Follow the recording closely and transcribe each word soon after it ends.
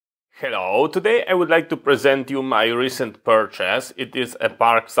Hello, today I would like to present you my recent purchase. It is a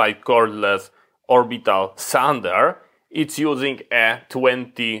Parkside Cordless Orbital sander. It's using a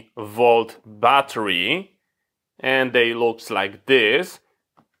 20-volt battery and they looks like this.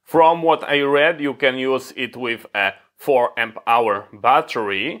 From what I read, you can use it with a 4 amp hour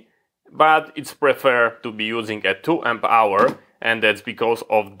battery, but it's preferred to be using a 2 amp hour, and that's because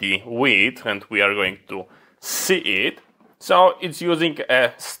of the width, and we are going to see it. So it's using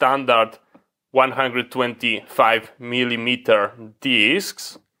a standard 125mm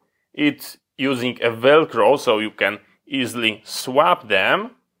discs. It's using a Velcro, so you can easily swap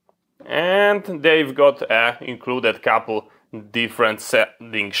them. And they've got included couple different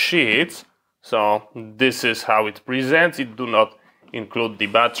setting sheets. So this is how it presents. It do not include the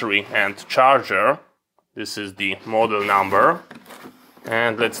battery and charger. This is the model number.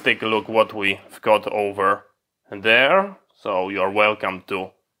 And let's take a look what we've got over there. So you're welcome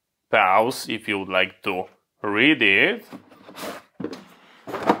to pause if you would like to read it.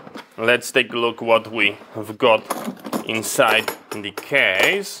 Let's take a look what we've got inside the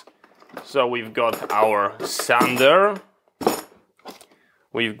case. So we've got our sander.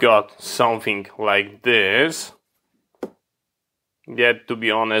 We've got something like this. Yet, to be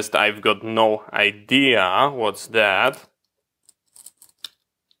honest, I've got no idea what's that.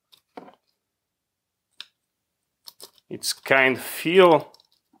 It's kind of feel...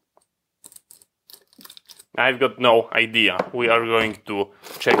 I've got no idea. We are going to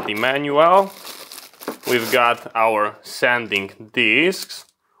check the manual. We've got our sanding discs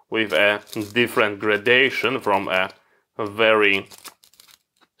with a different gradation from a very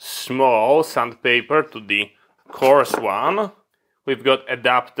small sandpaper to the coarse one. We've got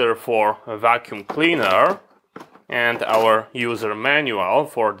adapter for a vacuum cleaner and our user manual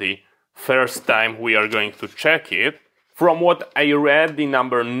for the first time we are going to check it. From what I read, the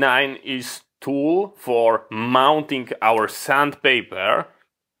number 9 is tool for mounting our sandpaper.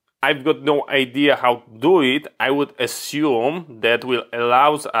 I've got no idea how to do it. I would assume that will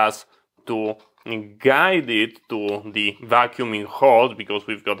allows us to guide it to the vacuuming holes, because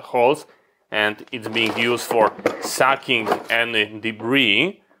we've got holes and it's being used for sucking any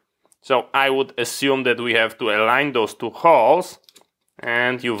debris. So I would assume that we have to align those two holes,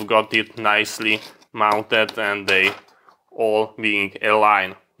 and you've got it nicely mounted and they all being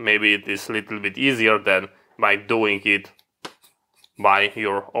aligned. Maybe it is a little bit easier than by doing it by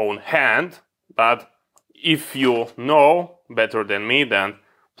your own hand, but if you know better than me, then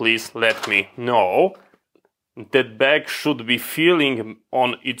please let me know. That bag should be filling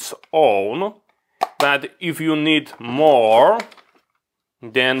on its own, but if you need more,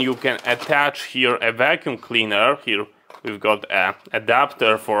 then you can attach here a vacuum cleaner. Here we've got an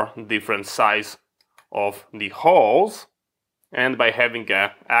adapter for different size of the holes, and by having an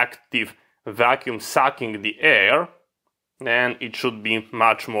active vacuum sucking the air, then it should be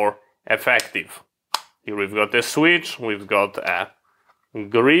much more effective. Here we've got a switch, we've got a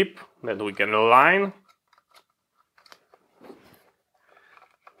grip that we can align.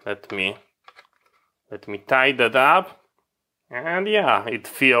 Let me tie that up, and yeah, it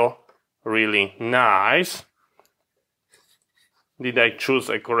feels really nice. Did I choose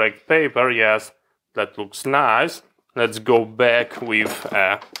a correct paper? Yes, that looks nice. Let's go back with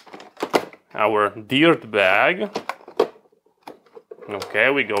our dirt bag.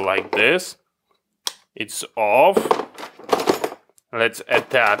 Okay, we go like this. It's off. Let's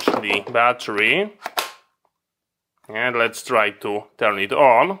attach the battery. And let's try to turn it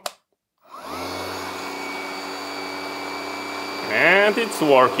on. And it's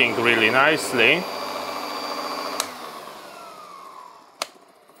working really nicely.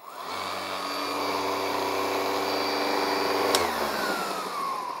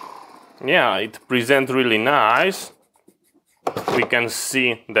 Yeah, it presents really nice. We can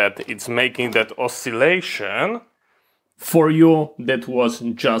see that it's making that oscillation. For you, that was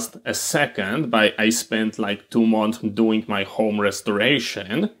just a second, but I spent like 2 months doing my home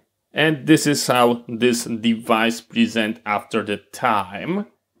restoration. And this is how this device presents after the time.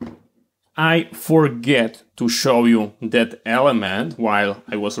 I forget to show you that element while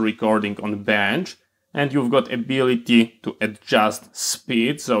I was recording on bench. And you've got ability to adjust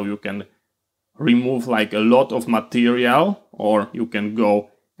speed, so you can remove like a lot of material, or you can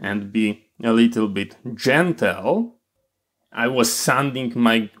go and be a little bit gentle. I was sanding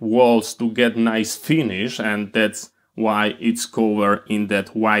my walls to get nice finish, and that's why it's covered in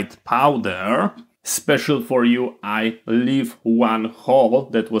that white powder. Special for you, I leave one hole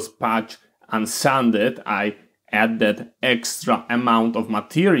that was patched and sanded. I add that extra amount of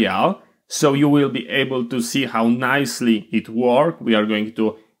material, so you will be able to see how nicely it works. We are going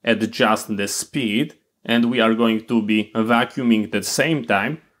to adjust the speed, and we are going to be vacuuming at the same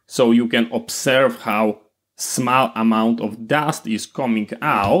time, so you can observe how small amount of dust is coming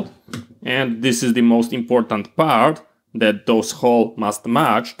out. And this is the most important part, that those holes must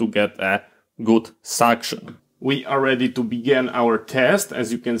match to get a good suction. We are ready to begin our test.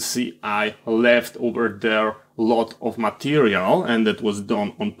 As you can see, I left over there a lot of material, and that was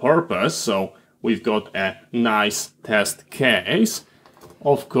done on purpose, so we've got a nice test case.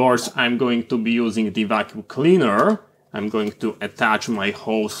 Of course, I'm going to be using the vacuum cleaner. I'm going to attach my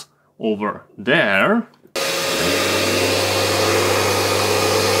hose over there.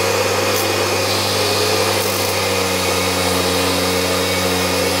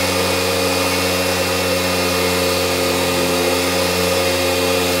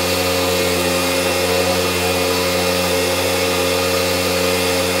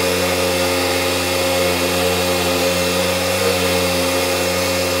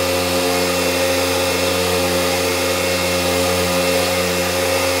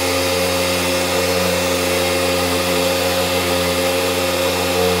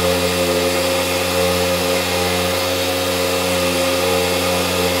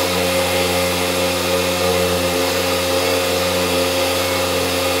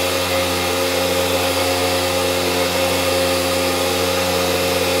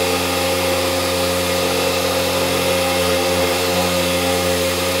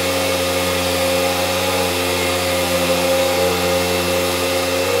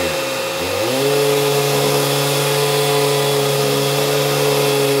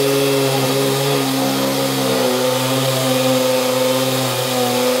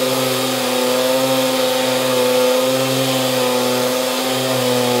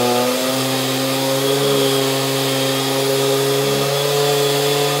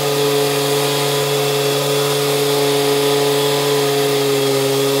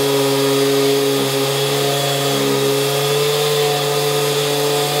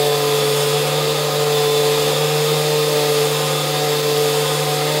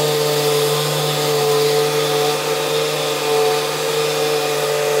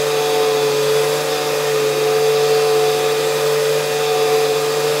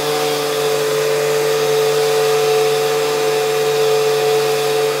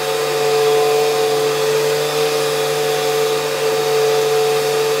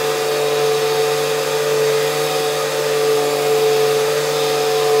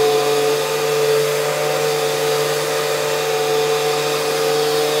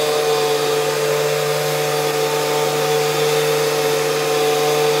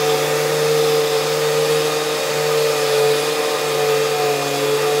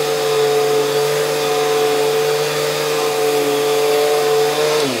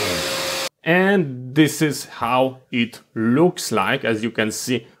 And this is how it looks like. As you can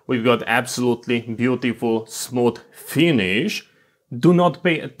see, we've got absolutely beautiful smooth finish. Do not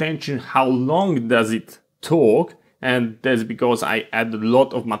pay attention how long does it took, and that's because I added a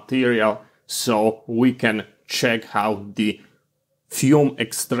lot of material, so we can check how the fume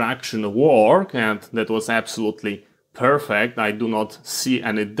extraction work, and that was absolutely perfect. I do not see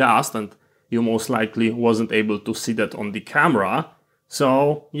any dust, and you most likely wasn't able to see that on the camera.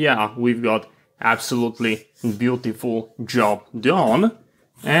 So yeah, we've got absolutely beautiful job done,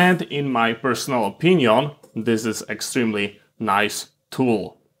 and in my personal opinion, this is extremely nice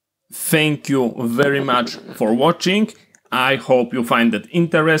tool. Thank you very much for watching. I hope you find it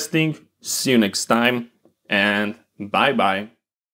interesting. See you next time, and bye bye.